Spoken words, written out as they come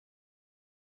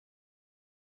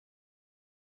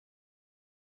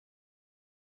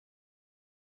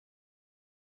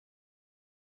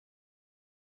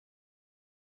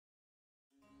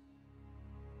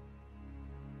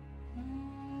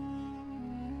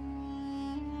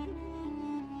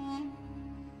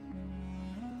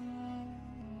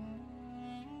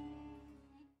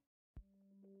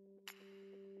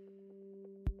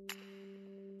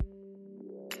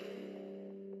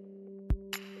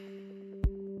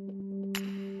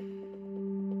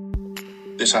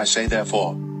This I say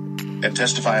therefore, and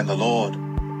testify in the Lord,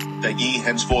 that ye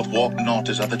henceforth walk not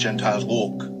as other Gentiles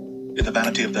walk, in the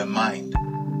vanity of their mind,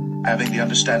 having the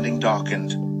understanding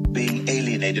darkened, being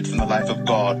alienated from the life of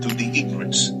God through the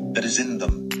ignorance that is in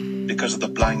them, because of the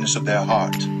blindness of their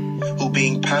heart, who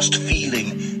being past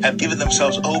feeling have given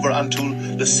themselves over unto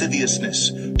lasciviousness,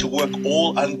 to work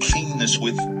all uncleanness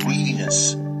with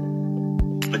greediness.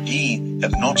 But ye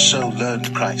have not so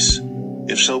learned Christ,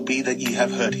 if so be that ye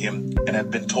have heard him, and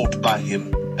have been taught by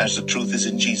him, as the truth is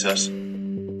in Jesus.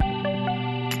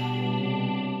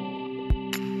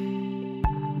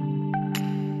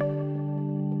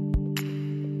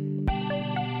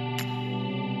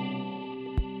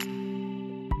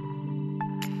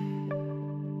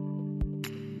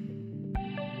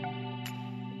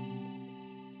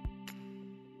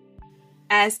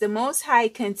 As the Most High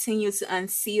continues to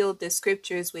unseal the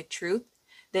scriptures with truth,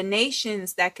 the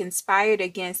nations that conspired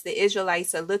against the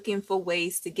Israelites are looking for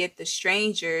ways to get the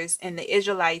strangers and the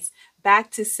Israelites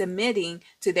back to submitting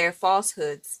to their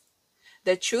falsehoods.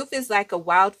 The truth is like a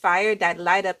wildfire that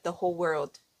light up the whole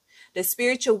world. The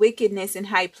spiritual wickedness in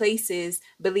high places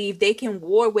believe they can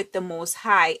war with the Most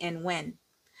High and win.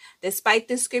 Despite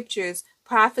the scriptures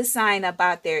prophesying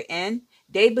about their end,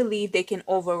 they believe they can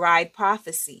override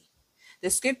prophecy. The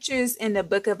scriptures in the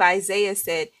book of Isaiah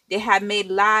said they have made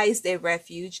lies their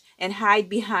refuge and hide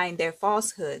behind their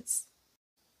falsehoods.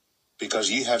 Because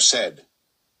ye have said,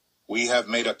 we have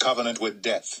made a covenant with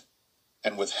death,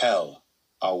 and with hell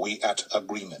are we at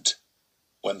agreement.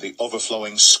 When the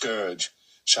overflowing scourge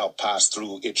shall pass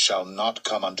through, it shall not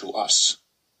come unto us.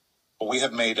 For we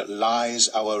have made lies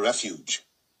our refuge,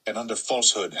 and under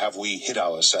falsehood have we hid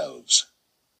ourselves.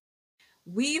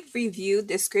 We've reviewed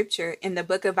the scripture in the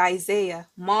book of Isaiah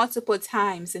multiple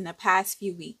times in the past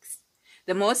few weeks.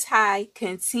 The Most High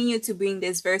continued to bring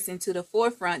this verse into the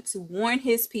forefront to warn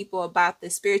his people about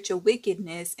the spiritual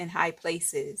wickedness in high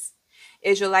places.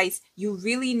 Israelites, you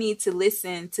really need to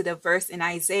listen to the verse in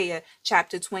Isaiah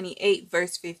chapter 28,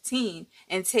 verse 15,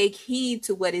 and take heed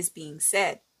to what is being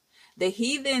said. The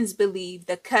heathens believe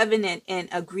the covenant and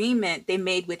agreement they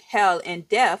made with hell and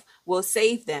death will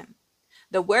save them.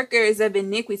 The workers of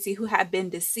iniquity who have been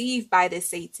deceived by the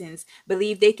Satans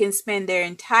believe they can spend their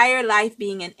entire life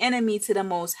being an enemy to the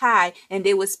Most High and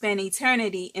they will spend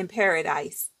eternity in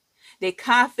paradise. They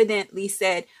confidently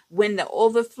said when the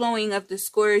overflowing of the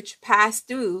scourge passed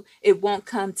through, it won't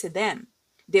come to them.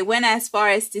 They went as far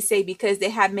as to say because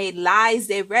they have made lies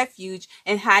their refuge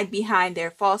and hide behind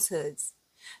their falsehoods.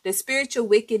 The spiritual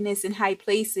wickedness in high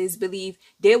places believe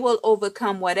they will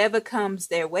overcome whatever comes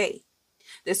their way.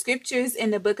 The scriptures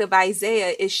in the book of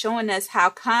Isaiah is showing us how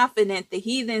confident the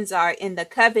heathens are in the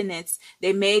covenants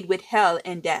they made with hell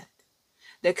and death.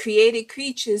 The created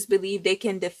creatures believe they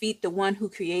can defeat the one who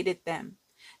created them.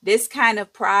 This kind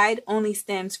of pride only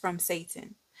stems from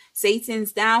Satan.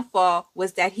 Satan's downfall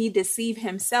was that he deceived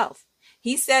himself.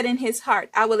 He said in his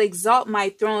heart, I will exalt my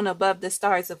throne above the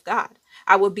stars of God.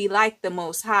 I will be like the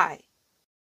Most High.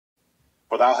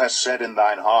 For thou hast said in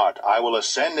thine heart, I will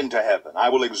ascend into heaven, I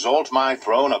will exalt my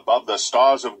throne above the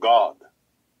stars of God.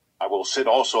 I will sit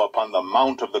also upon the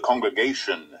mount of the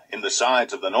congregation in the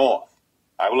sides of the north.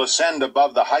 I will ascend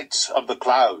above the heights of the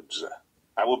clouds.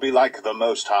 I will be like the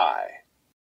Most High.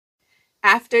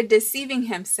 After deceiving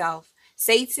himself,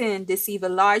 Satan deceived a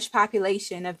large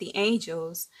population of the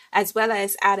angels, as well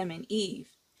as Adam and Eve.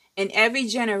 In every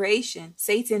generation,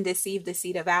 Satan deceived the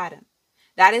seed of Adam.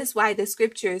 That is why the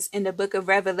scriptures in the book of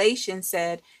Revelation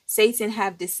said, Satan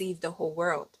have deceived the whole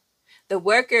world. The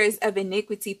workers of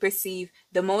iniquity perceive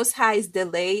the Most High's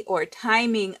delay or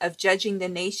timing of judging the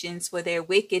nations for their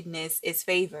wickedness is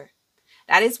favor.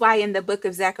 That is why in the book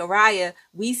of Zechariah,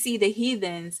 we see the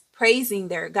heathens praising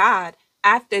their God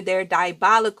after their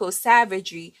diabolical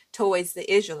savagery towards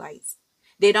the Israelites.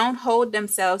 They don't hold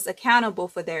themselves accountable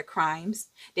for their crimes.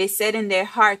 They said in their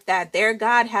heart that their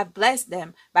God have blessed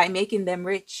them by making them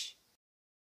rich.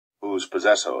 Whose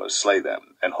possessors slay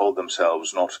them, and hold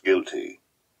themselves not guilty.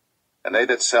 And they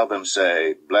that sell them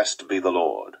say, Blessed be the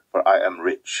Lord, for I am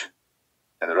rich.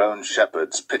 And their own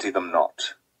shepherds pity them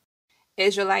not.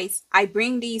 Israelites, I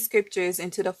bring these scriptures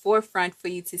into the forefront for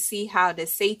you to see how the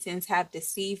Satans have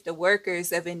deceived the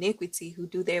workers of iniquity who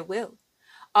do their will.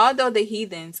 Although the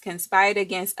heathens conspired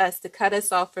against us to cut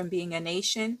us off from being a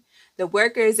nation, the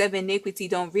workers of iniquity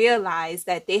don't realize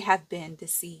that they have been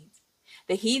deceived.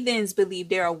 The heathens believe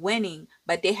they are winning,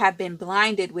 but they have been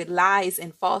blinded with lies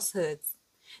and falsehoods.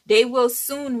 They will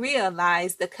soon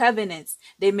realize the covenants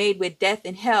they made with death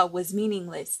and hell was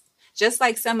meaningless. Just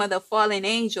like some of the fallen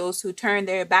angels who turned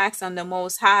their backs on the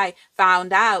Most High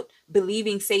found out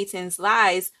believing Satan's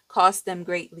lies cost them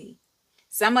greatly.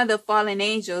 Some of the fallen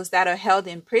angels that are held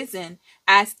in prison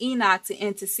asked Enoch to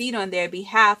intercede on their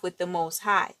behalf with the Most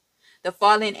High. The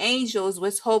fallen angels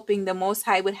was hoping the Most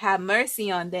High would have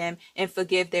mercy on them and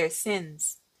forgive their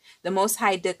sins. The Most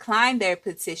High declined their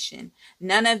petition.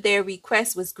 None of their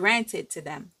requests was granted to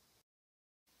them.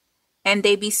 And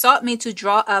they besought me to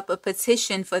draw up a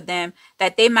petition for them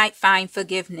that they might find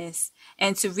forgiveness,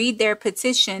 and to read their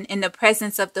petition in the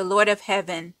presence of the Lord of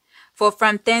heaven. For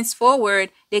from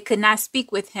thenceforward they could not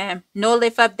speak with him, nor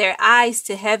lift up their eyes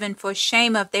to heaven for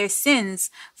shame of their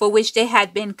sins, for which they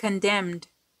had been condemned.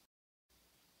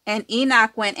 And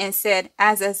Enoch went and said,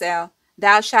 Azazel,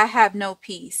 thou shalt have no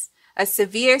peace. A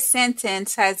severe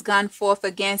sentence has gone forth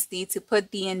against thee to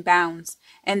put thee in bounds,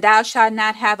 and thou shalt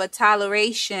not have a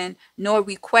toleration nor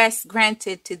request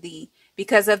granted to thee,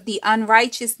 because of the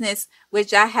unrighteousness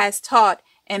which thou hast taught,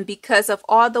 and because of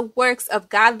all the works of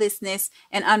godlessness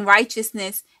and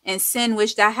unrighteousness and sin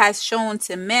which thou hast shown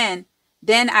to men.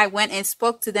 Then I went and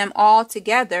spoke to them all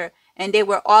together, and they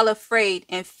were all afraid,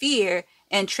 and fear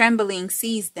and trembling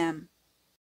seized them.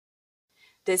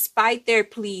 Despite their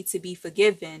plea to be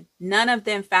forgiven, none of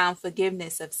them found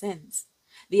forgiveness of sins.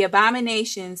 The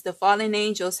abominations the fallen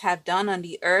angels have done on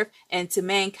the earth and to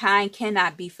mankind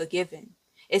cannot be forgiven.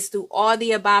 It's through all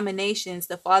the abominations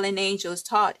the fallen angels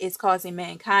taught is causing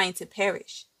mankind to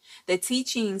perish. The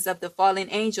teachings of the fallen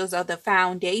angels are the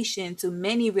foundation to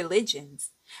many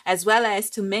religions, as well as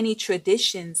to many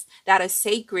traditions that are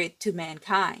sacred to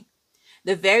mankind.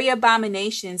 The very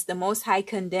abominations the Most High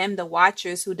condemned the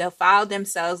watchers who defiled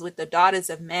themselves with the daughters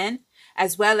of men,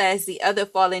 as well as the other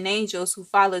fallen angels who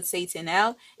followed Satan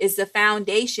is the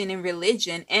foundation in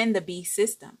religion and the beast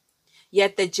system.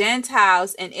 Yet the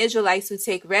Gentiles and Israelites who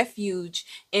take refuge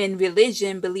in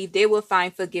religion believe they will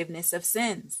find forgiveness of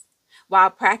sins, while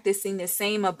practicing the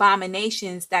same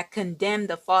abominations that condemn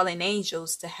the fallen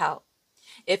angels to hell.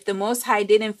 If the Most High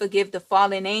didn't forgive the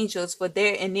fallen angels for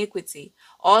their iniquity,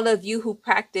 all of you who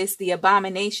practice the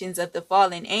abominations of the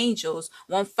fallen angels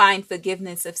won't find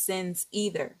forgiveness of sins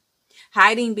either.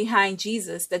 Hiding behind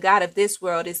Jesus, the God of this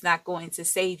world, is not going to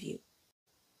save you.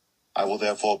 I will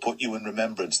therefore put you in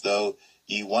remembrance, though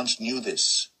ye once knew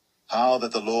this, how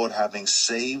that the Lord, having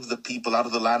saved the people out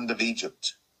of the land of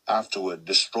Egypt, afterward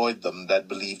destroyed them that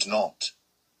believed not,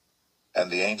 and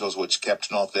the angels which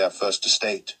kept not their first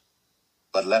estate,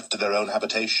 but left to their own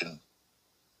habitation,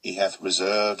 he hath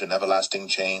reserved in everlasting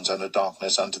chains under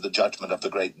darkness unto the judgment of the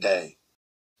great day.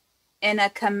 And a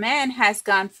command has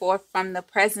gone forth from the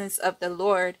presence of the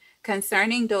Lord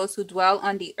concerning those who dwell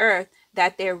on the earth,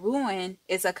 that their ruin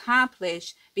is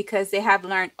accomplished, because they have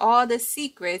learned all the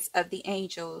secrets of the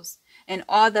angels, and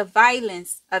all the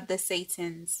violence of the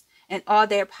Satans, and all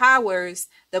their powers,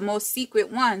 the most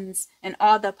secret ones, and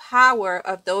all the power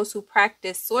of those who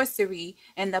practice sorcery,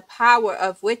 and the power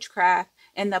of witchcraft,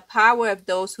 and the power of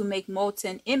those who make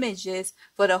molten images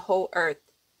for the whole earth.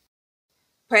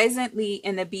 Presently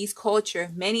in the beast culture,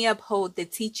 many uphold the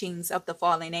teachings of the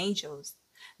fallen angels.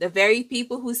 The very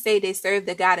people who say they serve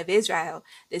the God of Israel,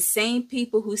 the same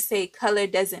people who say color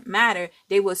doesn't matter,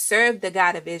 they will serve the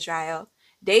God of Israel.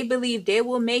 They believe they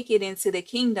will make it into the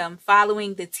kingdom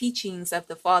following the teachings of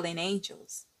the fallen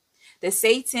angels. The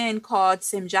Satan called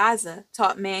Simjaza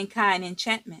taught mankind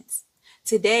enchantments.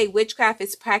 Today, witchcraft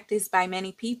is practiced by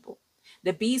many people.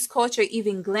 The beast culture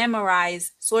even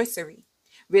glamorized sorcery.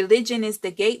 Religion is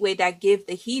the gateway that gives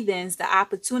the heathens the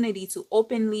opportunity to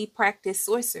openly practice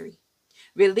sorcery.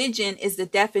 Religion is the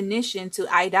definition to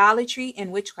idolatry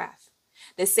and witchcraft.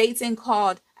 The Satan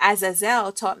called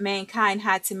Azazel taught mankind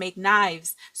how to make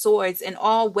knives, swords, and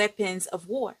all weapons of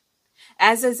war.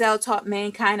 Azazel taught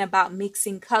mankind about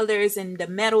mixing colors and the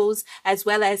metals as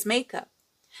well as makeup.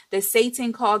 The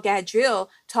Satan called Gadriel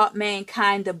taught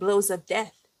mankind the blows of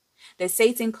death. The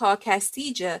Satan called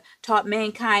Castija taught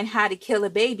mankind how to kill a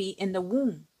baby in the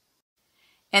womb.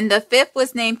 And the fifth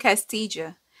was named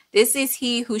Castija. This is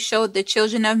he who showed the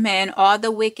children of men all the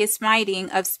wicked smiting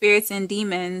of spirits and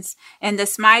demons, and the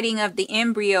smiting of the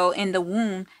embryo in the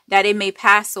womb, that it may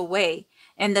pass away,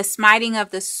 and the smiting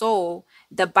of the soul,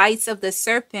 the bites of the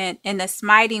serpent, and the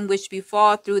smiting which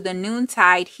befall through the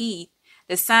noontide heat,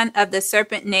 the son of the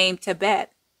serpent named Tebet.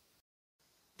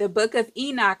 The book of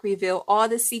Enoch revealed all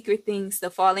the secret things the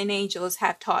fallen angels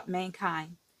have taught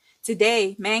mankind.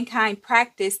 Today, mankind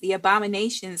practice the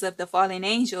abominations of the fallen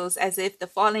angels as if the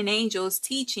fallen angels'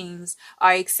 teachings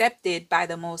are accepted by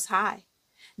the Most High.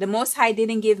 The Most High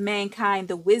didn't give mankind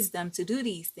the wisdom to do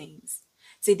these things.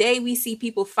 Today, we see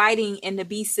people fighting in the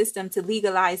beast system to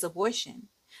legalize abortion.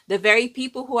 The very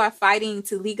people who are fighting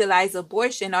to legalize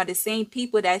abortion are the same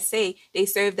people that say they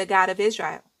serve the God of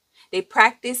Israel. They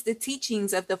practice the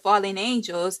teachings of the fallen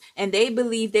angels, and they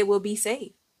believe they will be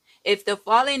saved. If the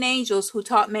fallen angels who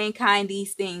taught mankind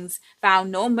these things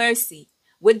found no mercy,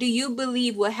 what do you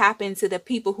believe will happen to the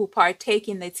people who partake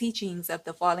in the teachings of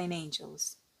the fallen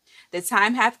angels? The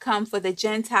time hath come for the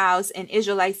Gentiles and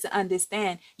Israelites to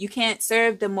understand you can't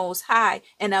serve the Most High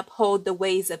and uphold the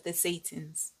ways of the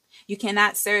Satans. You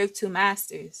cannot serve two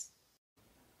masters.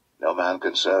 No man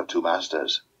can serve two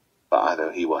masters, for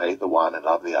either he will hate the one and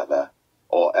love the other,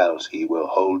 or else he will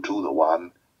hold to the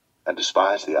one and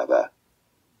despise the other.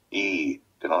 Ye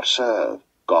cannot serve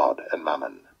God and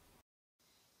mammon.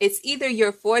 It's either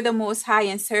you're for the Most High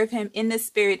and serve him in the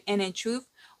spirit and in truth,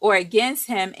 or against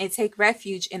him and take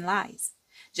refuge in lies.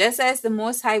 Just as the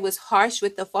Most High was harsh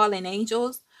with the fallen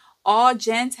angels, all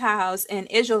Gentiles and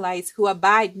Israelites who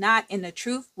abide not in the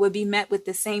truth will be met with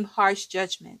the same harsh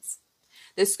judgments.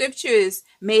 The scriptures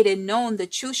made it known the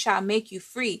truth shall make you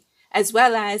free, as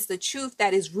well as the truth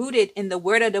that is rooted in the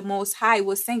word of the Most High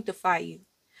will sanctify you.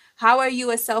 How are you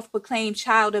a self-proclaimed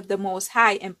child of the Most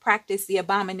High and practice the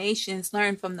abominations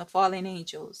learned from the fallen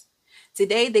angels?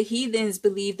 Today, the heathens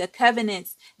believe the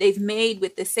covenants they've made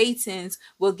with the Satans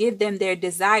will give them their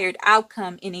desired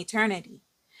outcome in eternity.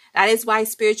 That is why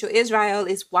spiritual Israel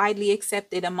is widely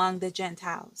accepted among the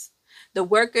Gentiles. The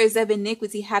workers of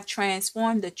iniquity have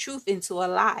transformed the truth into a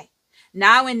lie.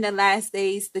 Now in the last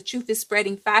days, the truth is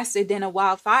spreading faster than a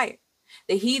wildfire.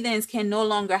 The heathens can no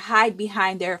longer hide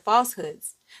behind their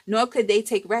falsehoods, nor could they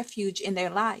take refuge in their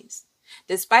lives.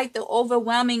 Despite the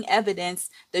overwhelming evidence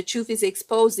the truth is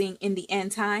exposing in the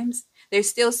end times, there's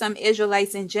still some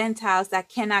Israelites and Gentiles that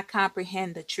cannot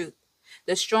comprehend the truth.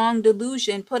 The strong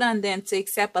delusion put on them to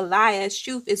accept a lie as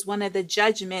truth is one of the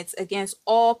judgments against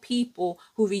all people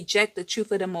who reject the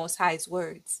truth of the Most High's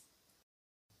words.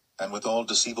 And with all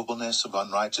deceivableness of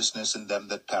unrighteousness in them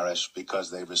that perish,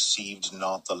 because they received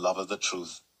not the love of the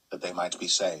truth, that they might be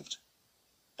saved.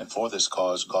 And for this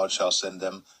cause God shall send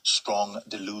them strong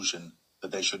delusion,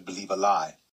 that they should believe a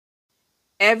lie.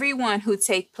 Everyone who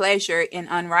take pleasure in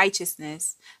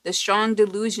unrighteousness, the strong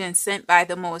delusion sent by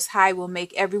the Most High will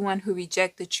make everyone who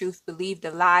reject the truth believe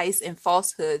the lies and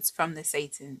falsehoods from the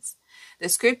Satans. The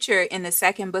scripture in the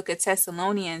second book of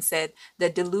Thessalonians said,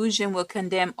 the delusion will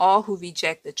condemn all who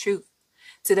reject the truth.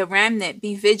 To the remnant,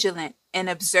 be vigilant and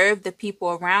observe the people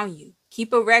around you.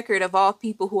 Keep a record of all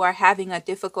people who are having a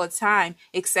difficult time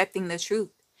accepting the truth.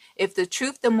 If the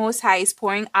truth the Most High is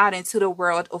pouring out into the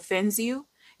world offends you,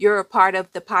 you're a part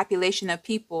of the population of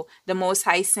people the Most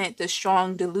High sent the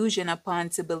strong delusion upon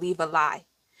to believe a lie.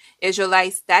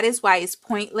 Israelites, that is why it's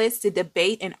pointless to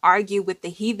debate and argue with the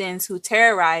heathens who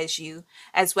terrorize you,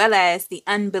 as well as the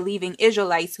unbelieving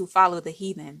Israelites who follow the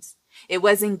heathens. It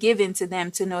wasn't given to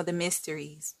them to know the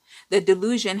mysteries. The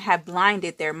delusion had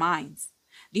blinded their minds.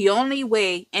 The only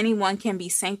way anyone can be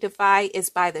sanctified is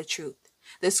by the truth.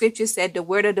 The scripture said the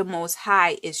word of the Most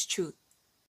High is truth.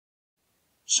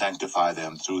 Sanctify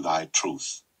them through thy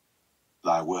truth.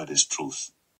 Thy word is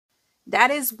truth.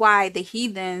 That is why the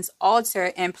heathens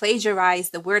alter and plagiarize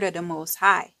the word of the Most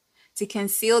High, to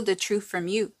conceal the truth from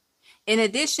you. In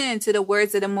addition to the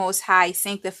words of the Most High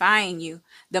sanctifying you,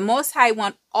 the Most High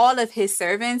wants all of his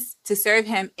servants to serve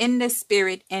him in the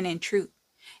spirit and in truth.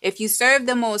 If you serve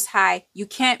the Most High, you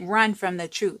can't run from the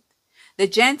truth. The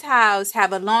Gentiles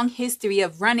have a long history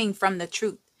of running from the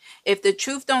truth. If the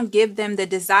truth don't give them the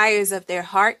desires of their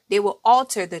heart, they will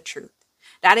alter the truth.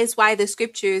 That is why the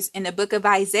scriptures in the book of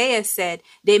Isaiah said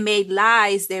they made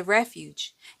lies their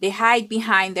refuge. They hide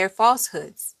behind their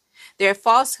falsehoods. Their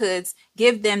falsehoods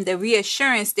give them the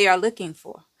reassurance they are looking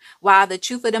for, while the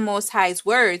truth of the Most High's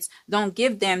words don't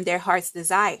give them their heart's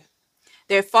desire.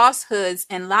 Their falsehoods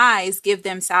and lies give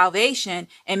them salvation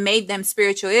and made them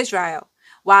spiritual Israel,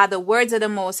 while the words of the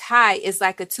Most High is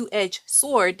like a two-edged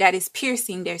sword that is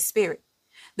piercing their spirit.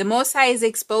 The Most High is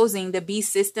exposing the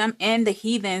beast system and the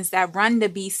heathens that run the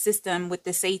beast system with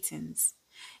the Satans.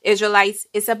 Israelites,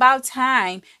 it's about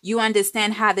time you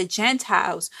understand how the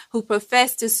Gentiles who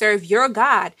profess to serve your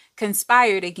God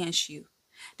conspired against you.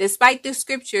 Despite the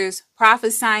scriptures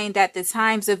prophesying that the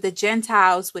times of the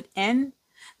Gentiles would end,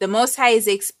 the Most High is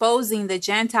exposing the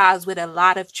Gentiles with a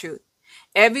lot of truth.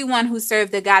 Everyone who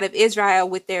served the God of Israel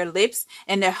with their lips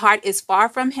and their heart is far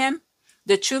from him,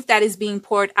 the truth that is being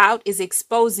poured out is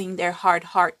exposing their hard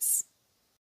hearts.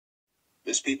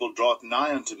 This people draweth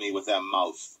nigh unto me with their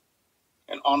mouth,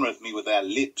 and honoureth me with their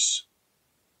lips,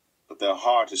 but their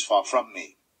heart is far from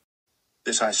me.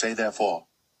 This I say therefore,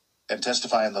 and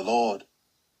testify in the Lord,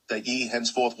 that ye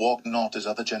henceforth walk not as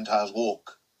other Gentiles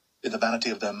walk, in the vanity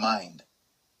of their mind,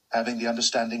 having the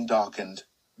understanding darkened,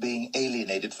 being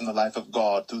alienated from the life of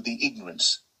God through the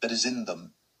ignorance that is in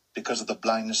them, because of the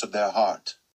blindness of their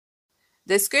heart.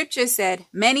 The scripture said,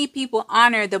 many people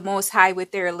honor the Most High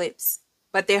with their lips,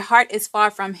 but their heart is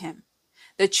far from him.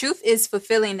 The truth is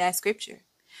fulfilling that scripture.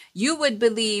 You would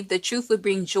believe the truth would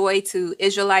bring joy to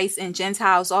Israelites and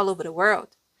Gentiles all over the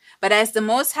world. But as the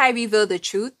Most High revealed the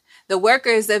truth, the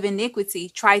workers of iniquity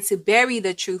try to bury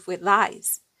the truth with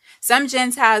lies. Some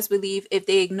Gentiles believe if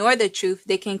they ignore the truth,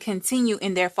 they can continue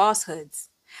in their falsehoods.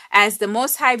 As the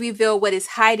Most High revealed what is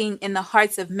hiding in the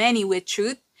hearts of many with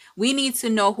truth, we need to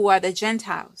know who are the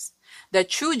Gentiles. The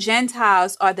true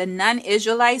Gentiles are the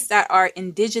non-Israelites that are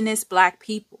indigenous black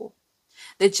people.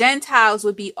 The Gentiles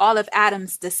would be all of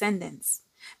Adam's descendants.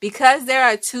 Because there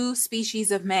are two species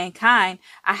of mankind,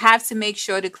 I have to make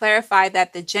sure to clarify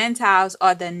that the Gentiles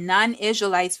are the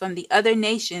non-Israelites from the other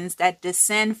nations that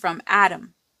descend from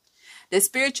Adam. The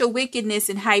spiritual wickedness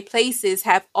in high places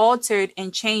have altered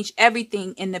and changed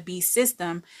everything in the beast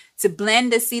system to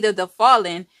blend the seed of the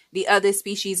fallen, the other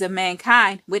species of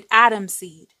mankind, with Adam's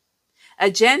seed. A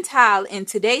Gentile in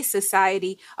today's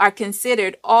society are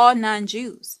considered all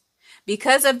non-Jews.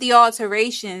 Because of the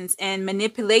alterations and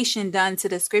manipulation done to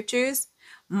the scriptures,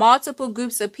 multiple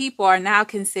groups of people are now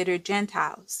considered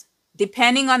Gentiles.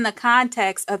 Depending on the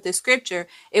context of the scripture,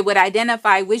 it would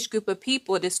identify which group of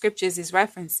people the scriptures is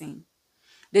referencing.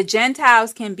 The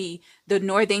Gentiles can be the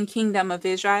northern kingdom of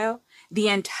Israel, the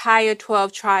entire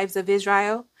 12 tribes of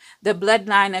Israel, the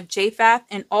bloodline of Japheth,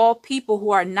 and all people who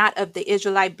are not of the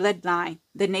Israelite bloodline,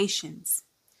 the nations.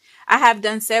 I have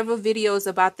done several videos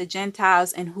about the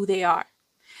Gentiles and who they are.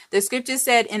 The scripture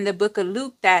said in the book of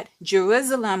Luke that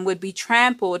Jerusalem would be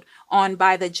trampled on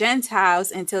by the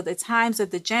Gentiles until the times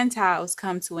of the Gentiles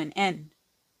come to an end.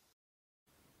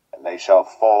 And they shall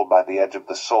fall by the edge of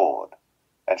the sword,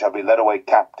 and shall be led away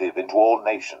captive into all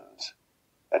nations.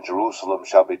 And Jerusalem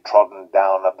shall be trodden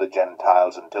down of the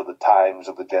Gentiles until the times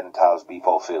of the Gentiles be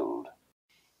fulfilled.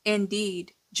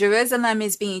 Indeed, Jerusalem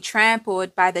is being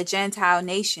trampled by the Gentile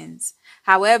nations.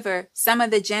 However, some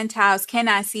of the Gentiles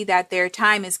cannot see that their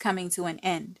time is coming to an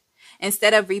end.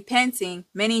 Instead of repenting,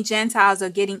 many Gentiles are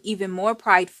getting even more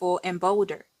prideful and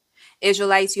bolder.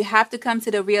 Israelites, you have to come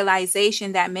to the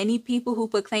realization that many people who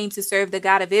proclaim to serve the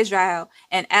God of Israel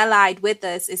and allied with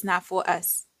us is not for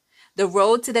us. The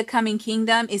road to the coming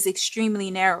kingdom is extremely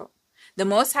narrow. The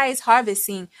Most High is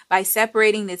harvesting by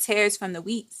separating the tares from the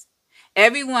wheat.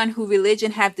 Everyone who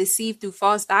religion have deceived through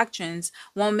false doctrines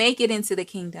won't make it into the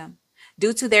kingdom.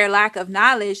 Due to their lack of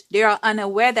knowledge, they are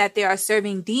unaware that they are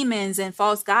serving demons and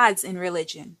false gods in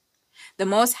religion. The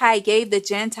Most High gave the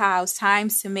Gentiles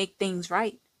times to make things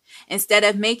right. Instead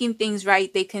of making things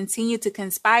right, they continue to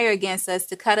conspire against us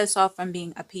to cut us off from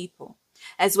being a people,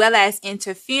 as well as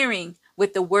interfering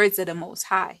with the words of the Most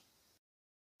High.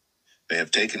 They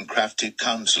have taken crafty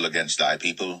counsel against thy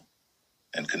people,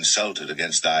 and consulted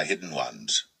against thy hidden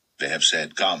ones. They have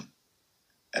said, Come,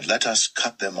 and let us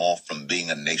cut them off from being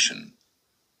a nation,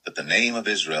 that the name of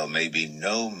Israel may be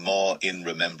no more in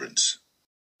remembrance.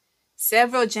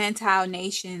 Several Gentile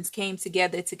nations came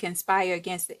together to conspire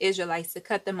against the Israelites to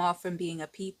cut them off from being a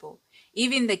people.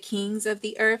 Even the kings of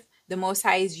the earth, the Most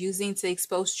High is using to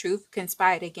expose truth,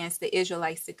 conspired against the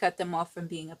Israelites to cut them off from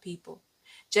being a people.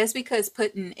 Just because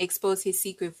Putin exposed his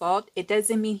secret vault, it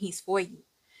doesn't mean he's for you.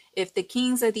 If the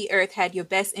kings of the earth had your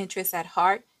best interests at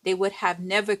heart, they would have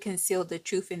never concealed the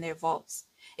truth in their vaults.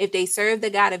 If they served the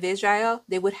God of Israel,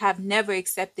 they would have never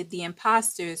accepted the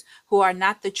impostors who are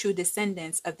not the true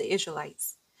descendants of the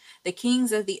Israelites. The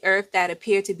kings of the earth that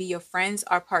appear to be your friends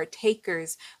are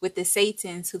partakers with the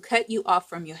Satans who cut you off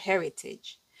from your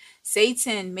heritage.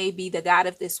 Satan may be the God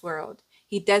of this world.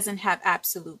 He doesn't have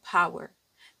absolute power.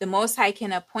 The Most High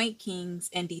can appoint kings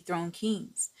and dethrone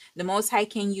kings. The Most High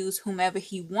can use whomever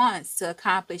he wants to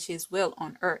accomplish his will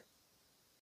on earth.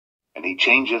 And he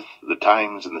changeth the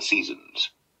times and the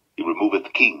seasons. He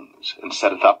removeth kings, and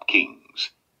setteth up kings.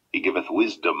 He giveth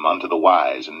wisdom unto the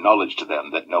wise, and knowledge to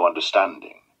them that know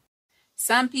understanding.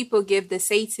 Some people give the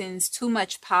Satans too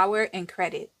much power and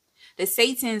credit. The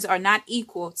Satans are not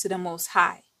equal to the Most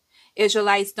High.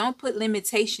 Israelites, don't put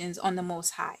limitations on the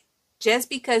Most High. Just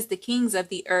because the kings of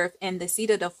the earth and the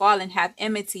seed of the fallen have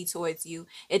enmity towards you,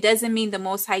 it doesn't mean the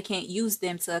Most High can't use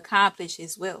them to accomplish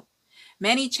his will.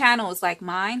 Many channels like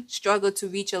mine struggle to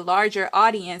reach a larger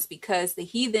audience because the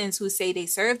heathens who say they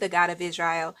serve the God of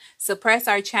Israel suppress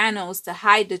our channels to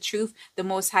hide the truth the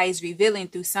Most High is revealing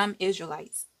through some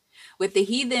Israelites. With the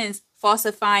heathens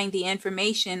falsifying the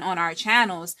information on our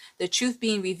channels, the truth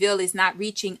being revealed is not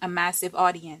reaching a massive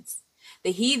audience.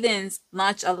 The heathens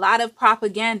launch a lot of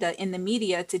propaganda in the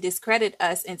media to discredit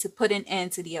us and to put an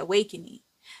end to the awakening.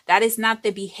 That is not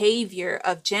the behavior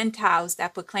of Gentiles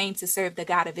that proclaim to serve the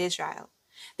God of Israel.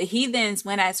 The heathens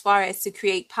went as far as to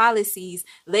create policies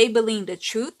labeling the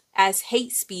truth as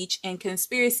hate speech and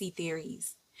conspiracy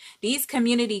theories. These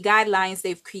community guidelines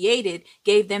they've created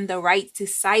gave them the right to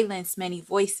silence many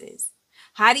voices.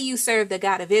 How do you serve the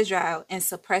God of Israel and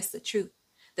suppress the truth?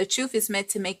 The truth is meant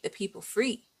to make the people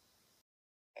free.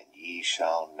 And ye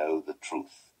shall know the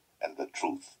truth, and the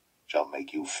truth shall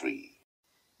make you free.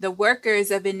 The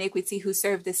workers of iniquity who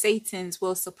serve the Satans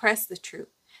will suppress the truth,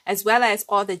 as well as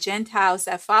all the Gentiles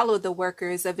that follow the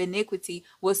workers of iniquity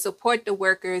will support the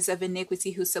workers of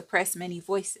iniquity who suppress many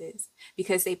voices,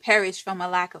 because they perish from a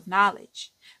lack of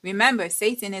knowledge. Remember,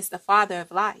 Satan is the father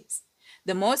of lies.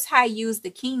 The Most High used the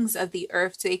kings of the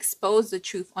earth to expose the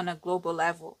truth on a global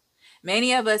level.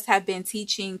 Many of us have been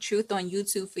teaching truth on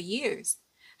YouTube for years.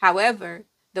 However,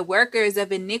 the workers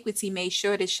of iniquity made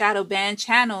sure to shadow ban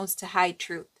channels to hide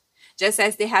truth, just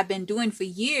as they have been doing for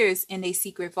years in their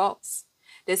secret vaults.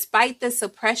 Despite the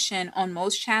suppression on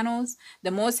most channels, the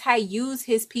Most High used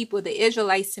his people, the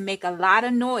Israelites, to make a lot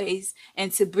of noise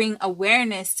and to bring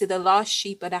awareness to the lost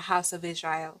sheep of the house of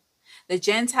Israel. The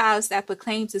Gentiles that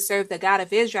proclaim to serve the God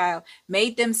of Israel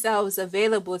made themselves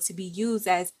available to be used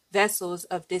as vessels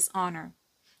of dishonor.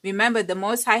 Remember, the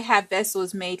Most High have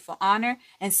vessels made for honor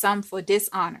and some for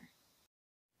dishonor.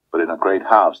 But in a great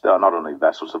house there are not only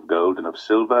vessels of gold and of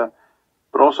silver,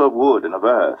 but also of wood and of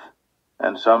earth,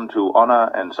 and some to honor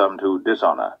and some to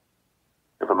dishonor.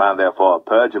 If a man therefore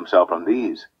purge himself from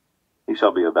these, he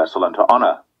shall be a vessel unto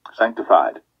honor,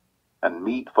 sanctified, and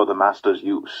meet for the master's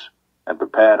use, and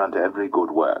prepared unto every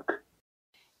good work.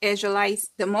 Israelites,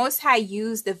 the Most High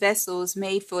used the vessels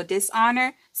made for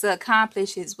dishonor to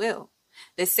accomplish his will.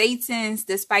 The Satans,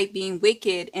 despite being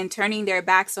wicked and turning their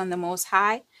backs on the Most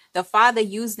High, the Father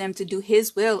used them to do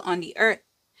his will on the earth.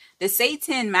 The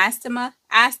Satan Mastema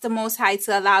asked the Most High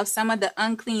to allow some of the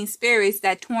unclean spirits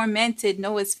that tormented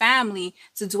Noah's family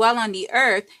to dwell on the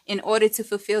earth in order to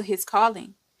fulfill his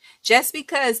calling. Just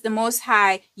because the Most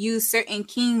High used certain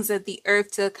kings of the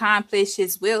earth to accomplish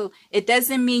his will, it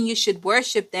doesn't mean you should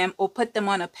worship them or put them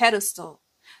on a pedestal.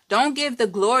 Don't give the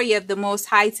glory of the Most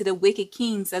High to the wicked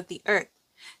kings of the earth.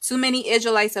 Too many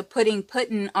Israelites are putting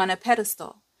Putin on a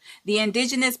pedestal. The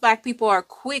indigenous black people are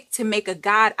quick to make a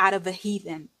god out of a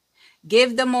heathen.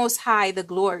 Give the Most High the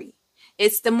glory.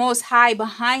 It's the Most High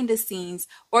behind the scenes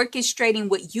orchestrating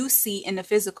what you see in the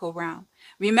physical realm.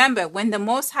 Remember, when the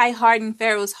Most High hardened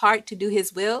Pharaoh's heart to do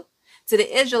his will, to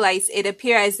the Israelites it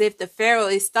appeared as if the Pharaoh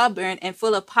is stubborn and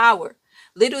full of power.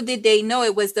 Little did they know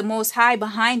it was the Most High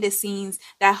behind the scenes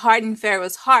that hardened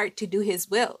Pharaoh's heart to do his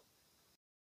will.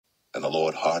 And the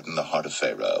Lord hardened the heart of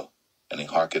Pharaoh, and he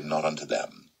hearkened not unto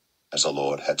them, as the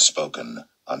Lord had spoken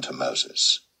unto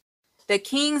Moses. The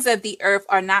kings of the earth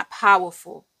are not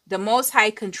powerful. The Most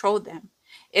High controlled them.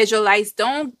 Israelites,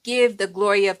 don't give the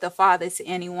glory of the Father to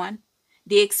anyone.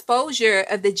 The exposure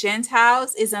of the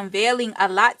Gentiles is unveiling a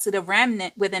lot to the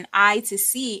remnant with an eye to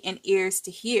see and ears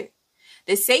to hear.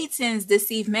 The Satans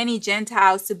deceive many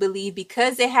Gentiles to believe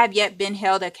because they have yet been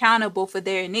held accountable for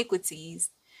their iniquities,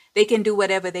 they can do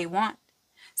whatever they want.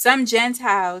 Some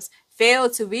Gentiles fail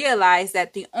to realize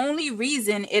that the only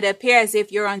reason it appears as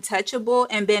if you're untouchable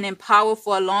and been in power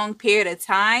for a long period of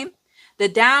time, the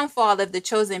downfall of the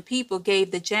chosen people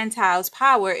gave the Gentiles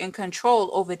power and control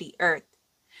over the earth.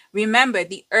 Remember,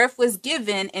 the earth was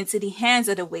given into the hands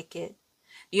of the wicked.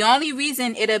 The only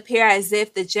reason it appears as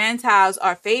if the Gentiles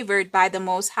are favored by the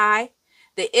Most High,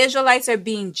 the Israelites are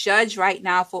being judged right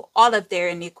now for all of their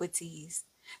iniquities.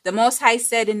 The Most High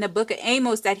said in the book of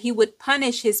Amos that he would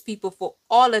punish his people for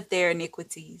all of their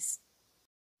iniquities.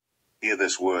 Hear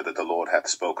this word that the Lord hath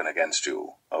spoken against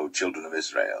you, O children of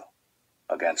Israel,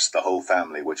 against the whole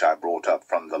family which I brought up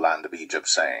from the land of Egypt,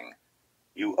 saying,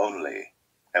 You only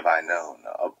have I known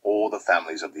of all the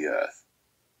families of the earth.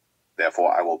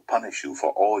 Therefore I will punish you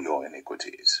for all your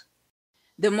iniquities.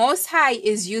 The Most High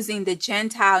is using the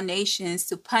Gentile nations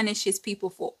to punish his people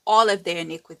for all of their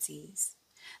iniquities.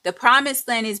 The promised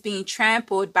land is being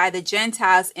trampled by the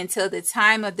Gentiles until the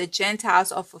time of the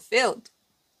Gentiles are fulfilled.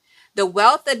 The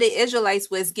wealth of the Israelites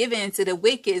was given to the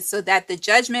wicked so that the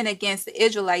judgment against the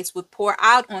Israelites would pour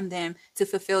out on them to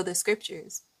fulfill the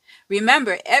scriptures.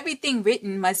 Remember, everything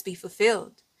written must be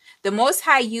fulfilled. The Most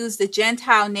High used the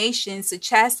Gentile nations to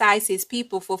chastise his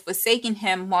people for forsaking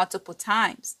him multiple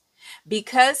times.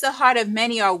 Because the heart of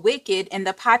many are wicked and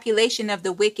the population of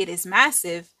the wicked is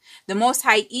massive, the Most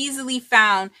High easily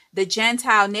found the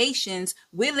Gentile nations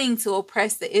willing to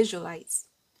oppress the Israelites.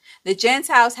 The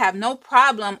Gentiles have no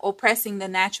problem oppressing the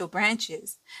natural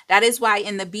branches. That is why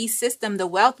in the beast system, the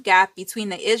wealth gap between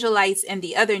the Israelites and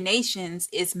the other nations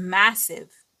is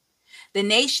massive. The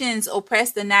nations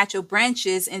oppressed the natural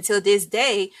branches until this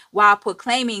day while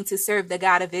proclaiming to serve the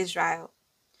God of Israel.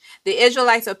 The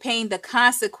Israelites are paying the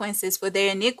consequences for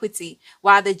their iniquity,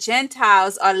 while the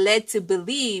Gentiles are led to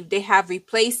believe they have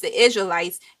replaced the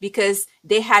Israelites because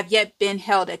they have yet been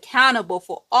held accountable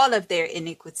for all of their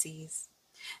iniquities.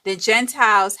 The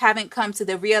Gentiles haven't come to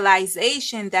the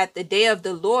realization that the day of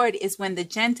the Lord is when the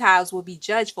Gentiles will be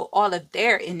judged for all of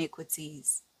their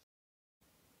iniquities.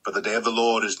 For the day of the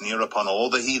Lord is near upon all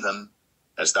the heathen.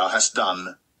 As thou hast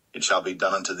done, it shall be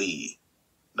done unto thee.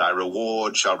 Thy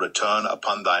reward shall return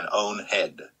upon thine own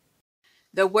head.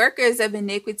 The workers of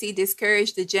iniquity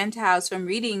discourage the Gentiles from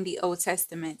reading the Old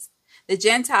Testament. The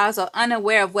Gentiles are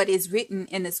unaware of what is written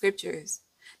in the scriptures.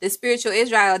 The spiritual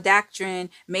Israel doctrine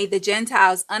made the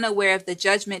Gentiles unaware of the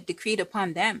judgment decreed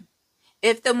upon them.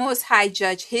 If the Most High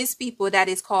judged his people that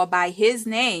is called by his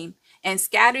name and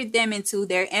scattered them into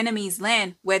their enemies'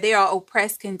 land where they are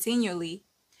oppressed continually,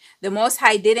 the Most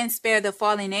High didn't spare the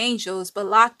fallen angels but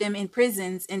locked them in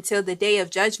prisons until the day of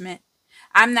judgment.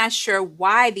 I'm not sure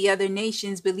why the other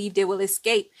nations believe they will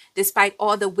escape despite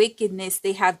all the wickedness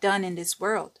they have done in this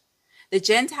world. The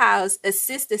Gentiles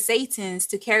assist the Satans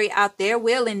to carry out their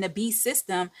will in the beast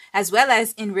system as well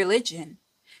as in religion.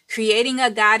 Creating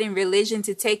a God in religion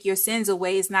to take your sins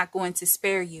away is not going to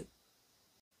spare you.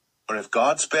 For if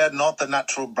God spared not the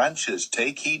natural branches,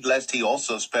 take heed lest he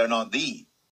also spare not thee.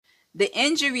 The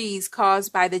injuries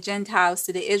caused by the Gentiles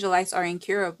to the Israelites are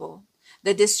incurable.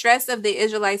 The distress of the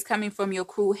Israelites coming from your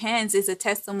cruel hands is a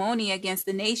testimony against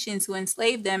the nations who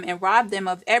enslaved them and robbed them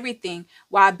of everything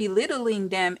while belittling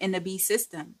them in the beast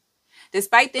system.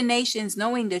 Despite the nations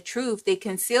knowing the truth, they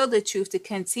conceal the truth to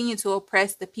continue to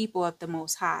oppress the people of the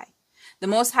Most High. The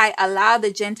Most High allowed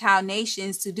the Gentile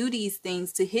nations to do these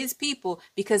things to his people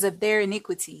because of their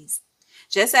iniquities.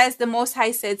 Just as the Most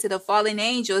High said to the fallen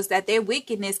angels that their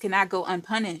wickedness cannot go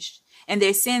unpunished, and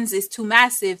their sins is too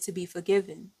massive to be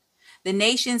forgiven. The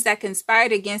nations that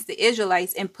conspired against the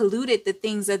Israelites and polluted the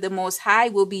things of the Most High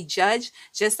will be judged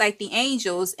just like the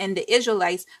angels and the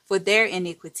Israelites for their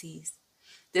iniquities.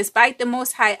 Despite the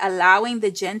Most High allowing the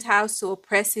Gentiles to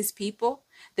oppress his people,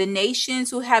 the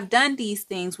nations who have done these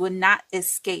things will not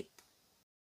escape.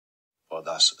 For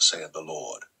thus saith the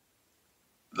Lord,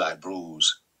 thy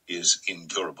bruise is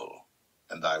incurable,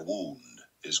 and thy wound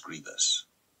is grievous.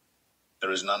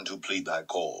 There is none to plead thy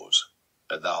cause,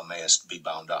 that thou mayest be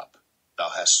bound up. Thou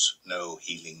hast no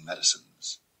healing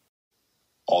medicines.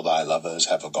 All thy lovers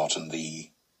have forgotten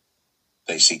thee.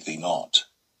 They seek thee not.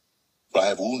 For I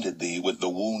have wounded thee with the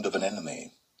wound of an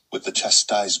enemy, with the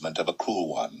chastisement of a cruel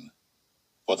one,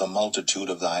 for the multitude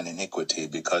of thine iniquity,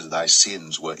 because thy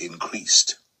sins were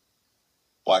increased.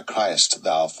 Why criest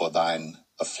thou for thine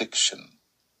affliction?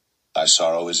 Thy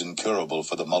sorrow is incurable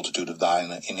for the multitude of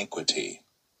thine iniquity,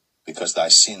 because thy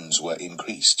sins were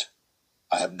increased.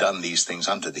 I have done these things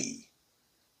unto thee.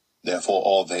 Therefore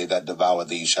all they that devour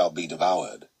thee shall be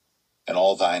devoured, and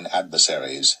all thine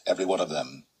adversaries, every one of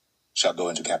them, shall go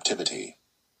into captivity.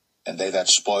 And they that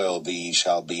spoil thee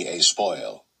shall be a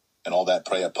spoil, and all that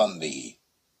prey upon thee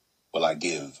will I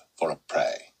give for a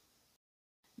prey.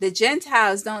 The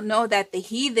Gentiles don't know that the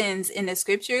heathens in the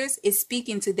scriptures is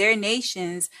speaking to their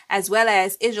nations as well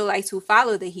as Israelites who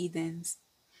follow the heathens.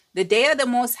 The day of the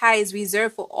Most High is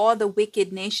reserved for all the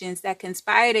wicked nations that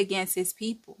conspired against his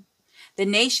people. The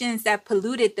nations that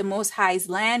polluted the Most High's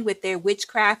land with their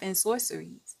witchcraft and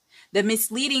sorceries. The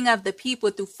misleading of the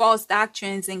people through false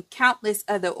doctrines and countless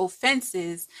other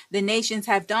offenses the nations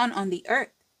have done on the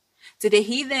earth. To the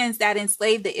heathens that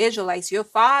enslaved the Israelites, your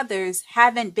fathers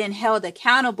haven't been held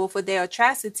accountable for their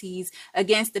atrocities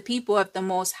against the people of the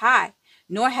Most High,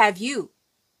 nor have you.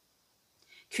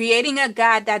 Creating a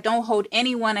God that don't hold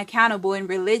anyone accountable in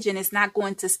religion is not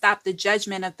going to stop the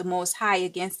judgment of the Most High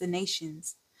against the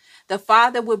nations. The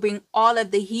Father will bring all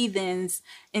of the heathens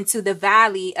into the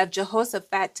valley of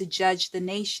Jehoshaphat to judge the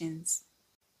nations.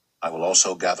 I will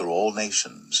also gather all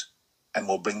nations, and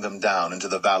will bring them down into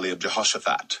the valley of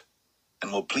Jehoshaphat,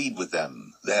 and will plead with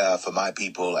them there for my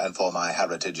people and for my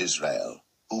heritage Israel,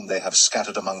 whom they have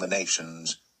scattered among the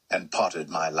nations, and parted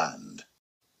my land.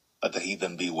 Let the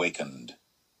heathen be wakened,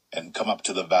 and come up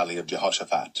to the valley of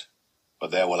Jehoshaphat, for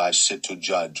there will I sit to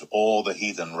judge all the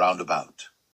heathen round about.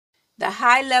 The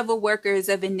high-level workers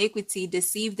of iniquity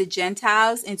deceive the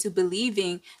Gentiles into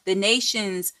believing the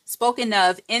nations spoken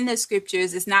of in the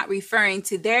scriptures is not referring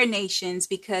to their nations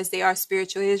because they are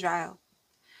spiritual Israel.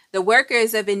 The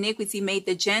workers of iniquity made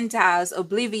the Gentiles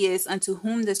oblivious unto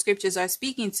whom the scriptures are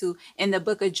speaking to in the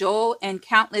book of Joel and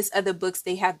countless other books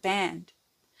they have banned.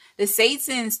 The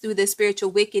Satans, through the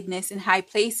spiritual wickedness in high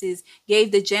places,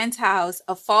 gave the Gentiles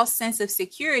a false sense of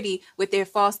security with their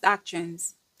false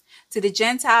doctrines. To the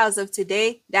Gentiles of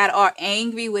today that are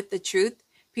angry with the truth,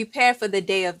 prepare for the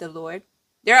day of the Lord.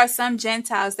 There are some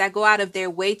Gentiles that go out of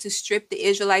their way to strip the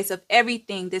Israelites of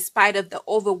everything despite of the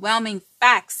overwhelming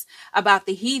facts about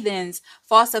the heathens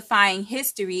falsifying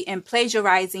history and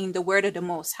plagiarizing the word of the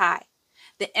Most High.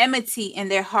 The enmity in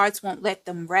their hearts won't let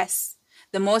them rest.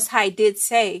 The Most High did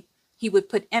say he would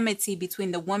put enmity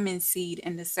between the woman's seed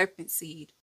and the serpent's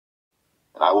seed.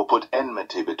 And I will put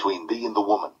enmity between thee and the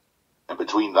woman, and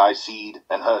between thy seed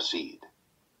and her seed.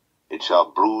 It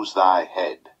shall bruise thy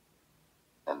head,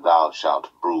 and thou shalt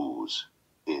bruise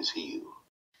his heel.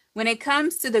 When it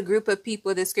comes to the group of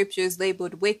people the scriptures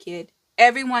labeled wicked,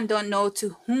 everyone don't know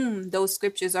to whom those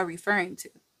scriptures are referring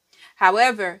to.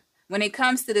 However, when it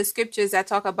comes to the scriptures that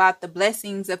talk about the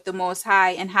blessings of the Most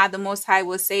High and how the Most High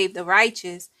will save the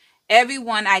righteous,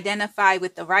 everyone identify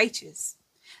with the righteous.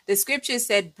 The scripture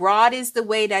said, broad is the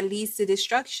way that leads to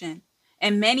destruction,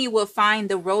 and many will find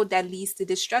the road that leads to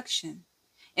destruction.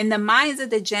 In the minds of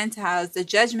the Gentiles, the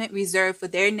judgment reserved for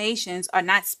their nations are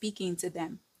not speaking to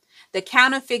them. The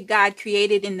counterfeit God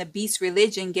created in the beast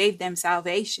religion gave them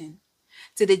salvation.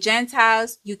 To the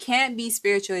Gentiles, you can't be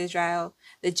spiritual Israel,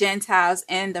 the Gentiles,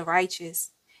 and the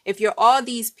righteous. If you're all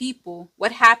these people,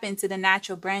 what happened to the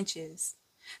natural branches?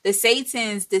 The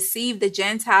Satans deceived the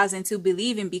Gentiles into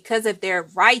believing because of their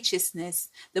righteousness,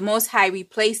 the Most High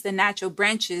replaced the natural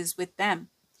branches with them.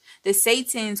 The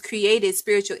Satans created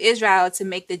spiritual Israel to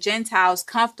make the Gentiles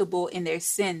comfortable in their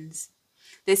sins.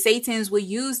 The Satans will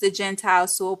use the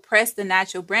Gentiles to oppress the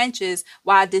natural branches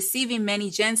while deceiving many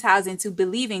Gentiles into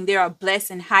believing they are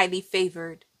blessed and highly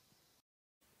favored.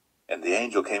 And the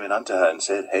angel came in unto her and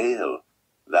said, Hail,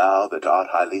 thou that art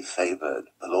highly favored,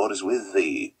 the Lord is with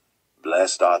thee.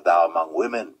 Blessed art thou among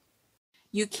women.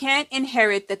 You can't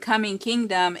inherit the coming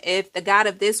kingdom if the God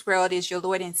of this world is your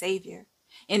Lord and Savior.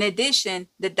 In addition,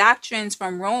 the doctrines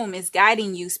from Rome is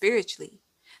guiding you spiritually.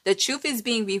 The truth is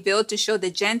being revealed to show the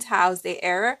Gentiles their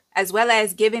error, as well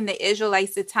as giving the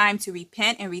Israelites the time to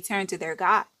repent and return to their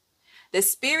God. The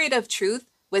Spirit of truth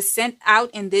was sent out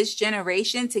in this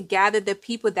generation to gather the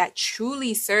people that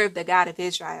truly serve the God of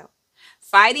Israel.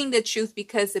 Fighting the truth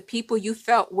because the people you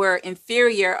felt were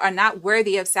inferior or not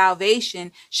worthy of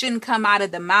salvation shouldn't come out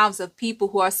of the mouths of people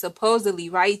who are supposedly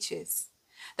righteous.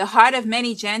 The heart of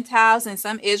many Gentiles and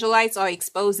some Israelites are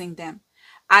exposing them.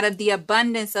 Out of the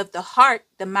abundance of the heart,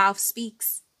 the mouth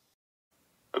speaks.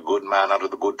 A good man out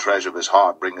of the good treasure of his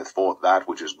heart bringeth forth that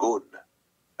which is good,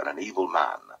 and an evil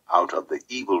man out of the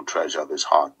evil treasure of his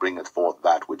heart bringeth forth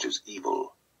that which is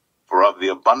evil. For of the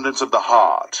abundance of the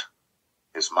heart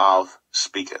his mouth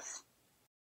speaketh.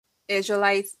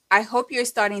 Israelites, I hope you're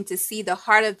starting to see the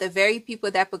heart of the very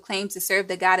people that proclaim to serve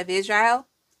the God of Israel.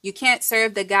 You can't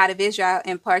serve the God of Israel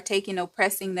and partake in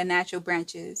oppressing the natural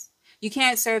branches. You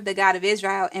can't serve the God of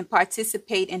Israel and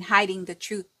participate in hiding the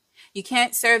truth. You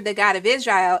can't serve the God of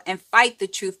Israel and fight the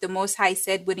truth the Most High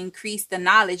said would increase the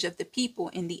knowledge of the people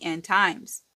in the end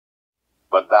times.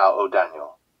 But thou, O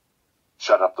Daniel,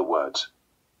 shut up the words,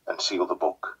 and seal the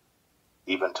book,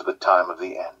 even to the time of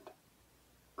the end.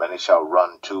 Many shall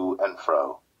run to and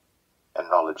fro, and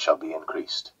knowledge shall be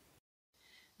increased.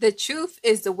 The truth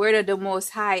is the word of the Most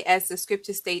High, as the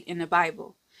scriptures state in the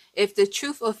Bible. If the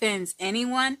truth offends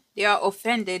anyone, they are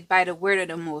offended by the word of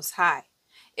the Most High.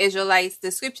 Israelites,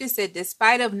 the scripture said,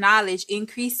 despite of knowledge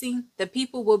increasing, the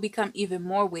people will become even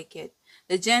more wicked.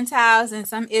 The Gentiles and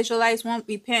some Israelites won't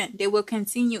repent. They will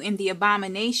continue in the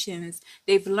abominations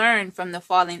they've learned from the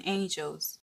fallen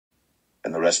angels.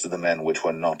 And the rest of the men which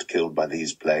were not killed by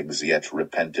these plagues yet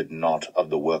repented not of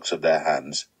the works of their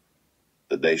hands,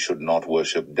 that they should not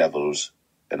worship devils,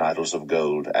 and idols of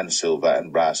gold, and silver,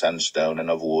 and brass, and stone,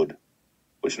 and of wood,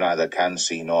 which neither can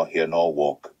see, nor hear, nor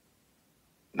walk.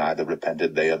 Neither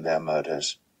repented they of their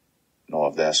murders, nor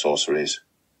of their sorceries,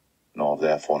 nor of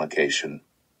their fornication,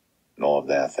 nor of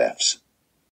their thefts.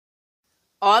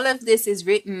 All of this is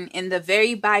written in the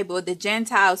very Bible the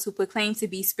Gentiles who proclaim to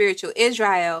be spiritual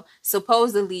Israel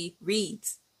supposedly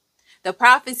reads. The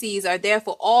prophecies are there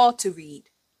for all to read.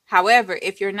 However,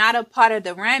 if you're not a part of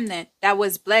the remnant that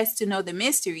was blessed to know the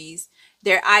mysteries,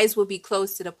 their eyes will be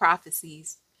closed to the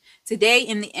prophecies. Today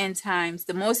in the end times,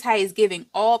 the Most High is giving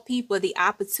all people the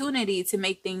opportunity to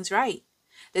make things right.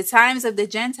 The times of the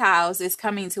Gentiles is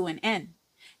coming to an end.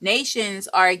 Nations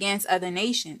are against other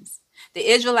nations. The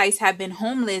Israelites have been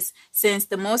homeless since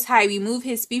the Most High removed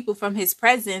his people from his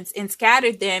presence and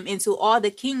scattered them into all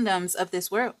the kingdoms of this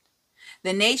world.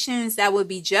 The nations that will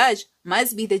be judged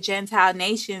must be the Gentile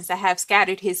nations that have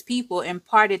scattered his people and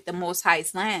parted the Most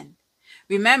High's land.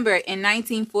 Remember, in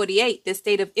 1948, the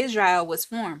State of Israel was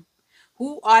formed.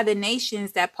 Who are the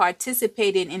nations that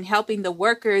participated in helping the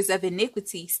workers of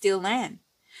iniquity steal land?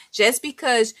 Just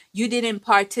because you didn't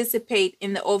participate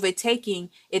in the overtaking,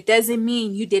 it doesn't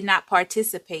mean you did not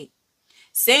participate.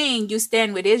 Saying you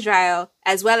stand with Israel,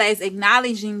 as well as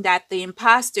acknowledging that the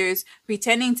imposters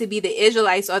pretending to be the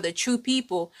Israelites are the true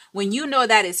people, when you know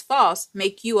that is false,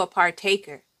 make you a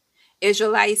partaker.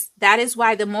 Israelites, that is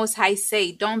why the Most High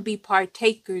say, don't be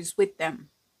partakers with them.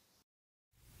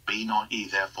 Be not ye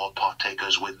therefore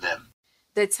partakers with them.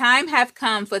 The time have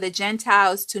come for the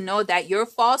Gentiles to know that your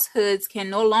falsehoods can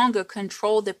no longer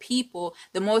control the people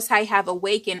the Most High have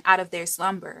awakened out of their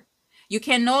slumber. You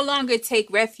can no longer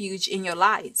take refuge in your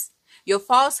lies. Your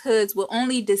falsehoods will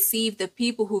only deceive the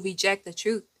people who reject the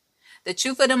truth. The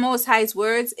truth of the Most High's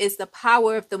words is the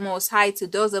power of the Most High to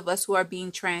those of us who are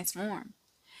being transformed.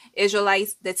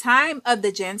 Israelites, the time of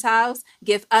the Gentiles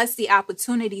give us the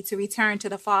opportunity to return to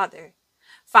the Father.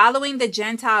 Following the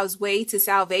Gentiles' way to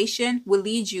salvation will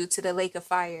lead you to the lake of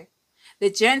fire. The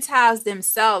Gentiles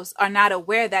themselves are not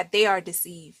aware that they are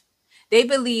deceived. They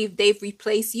believe they've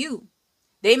replaced you.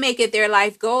 They make it their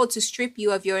life goal to strip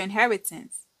you of your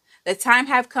inheritance. The time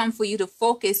have come for you to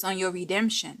focus on your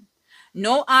redemption.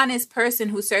 No honest person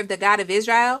who served the God of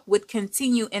Israel would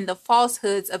continue in the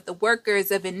falsehoods of the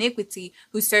workers of iniquity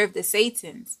who serve the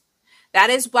Satans. That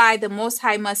is why the Most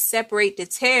High must separate the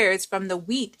tares from the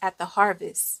wheat at the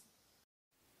harvest.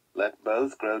 Let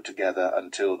both grow together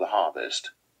until the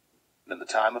harvest. And in the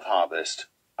time of harvest,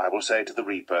 I will say to the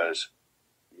reapers,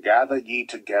 gather ye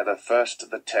together first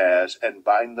the tares, and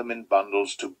bind them in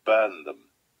bundles to burn them.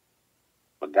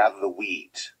 But gather the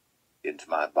wheat into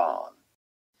my barn.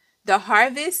 The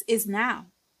harvest is now.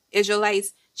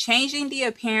 Israelites, changing the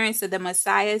appearance of the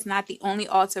Messiah is not the only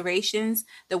alterations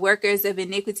the workers of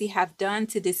iniquity have done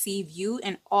to deceive you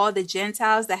and all the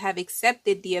Gentiles that have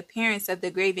accepted the appearance of the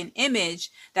graven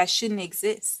image that shouldn't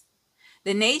exist.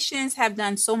 The nations have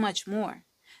done so much more.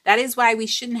 That is why we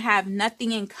shouldn't have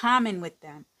nothing in common with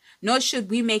them, nor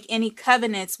should we make any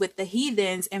covenants with the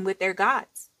heathens and with their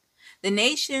gods. The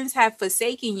nations have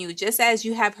forsaken you, just as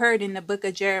you have heard in the book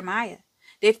of Jeremiah.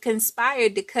 They've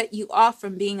conspired to cut you off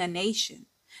from being a nation.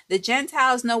 The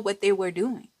Gentiles know what they were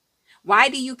doing. Why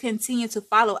do you continue to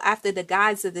follow after the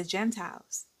gods of the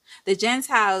Gentiles? The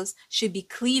Gentiles should be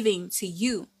cleaving to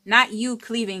you, not you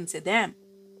cleaving to them.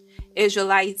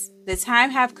 Israelites, the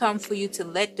time have come for you to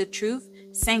let the truth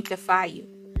sanctify you.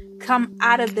 Come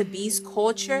out of the beast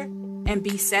culture and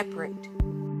be separate.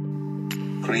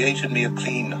 Create in me a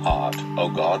clean heart, O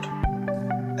God,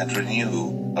 and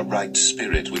renew a right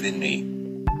spirit within me.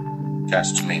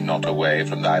 Cast me not away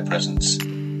from thy presence,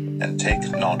 and take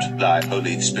not thy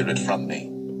Holy Spirit from me.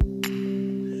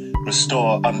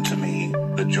 Restore unto me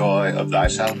the joy of thy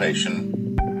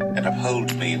salvation, and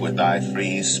uphold me with thy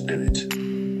free spirit.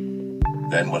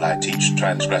 Then will I teach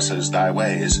transgressors thy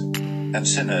ways, and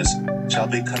sinners shall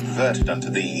be converted unto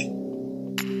thee.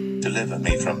 Deliver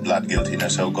me from blood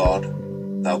guiltiness, O God,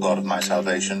 thou God of my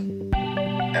salvation,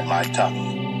 and my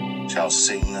tongue shall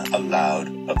sing aloud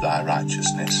of thy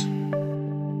righteousness.